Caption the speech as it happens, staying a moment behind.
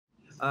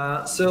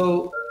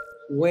So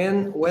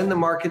when the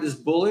market is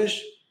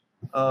bullish,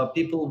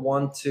 people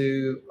want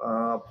to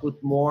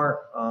put more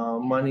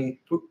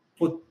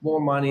put more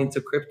money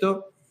into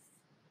crypto,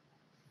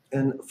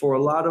 and for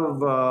a lot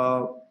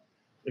of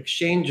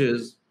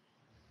exchanges,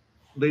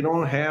 they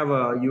don't have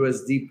a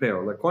USD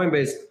pair. Like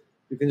Coinbase,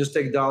 you can just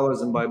take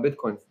dollars and buy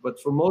Bitcoin.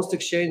 But for most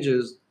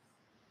exchanges,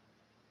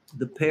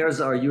 the pairs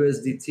are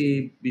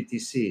USDT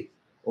BTC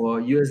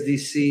or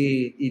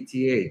USDC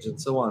ETH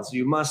and so on. So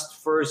you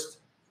must first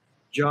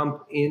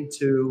jump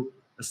into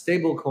a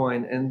stable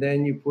coin and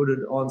then you put it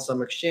on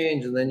some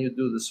exchange and then you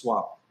do the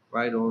swap,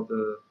 right? Or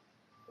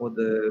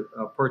the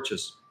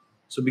purchase.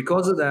 So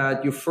because of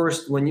that, you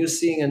first, when you're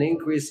seeing an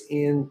increase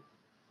in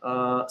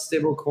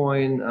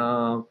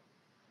stablecoin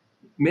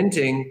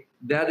minting,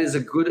 that is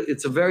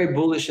it's a very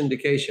bullish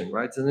indication,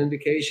 right? It's an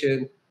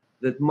indication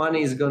that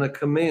money is going to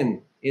come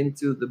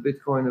into the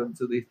Bitcoin,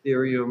 into the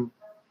Ethereum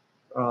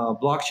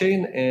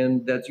blockchain,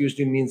 and that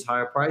usually means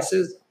higher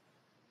prices.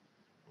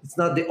 It's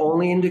not the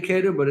only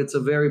indicator, but it's a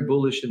very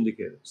bullish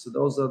indicator. So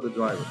those are the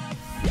drivers.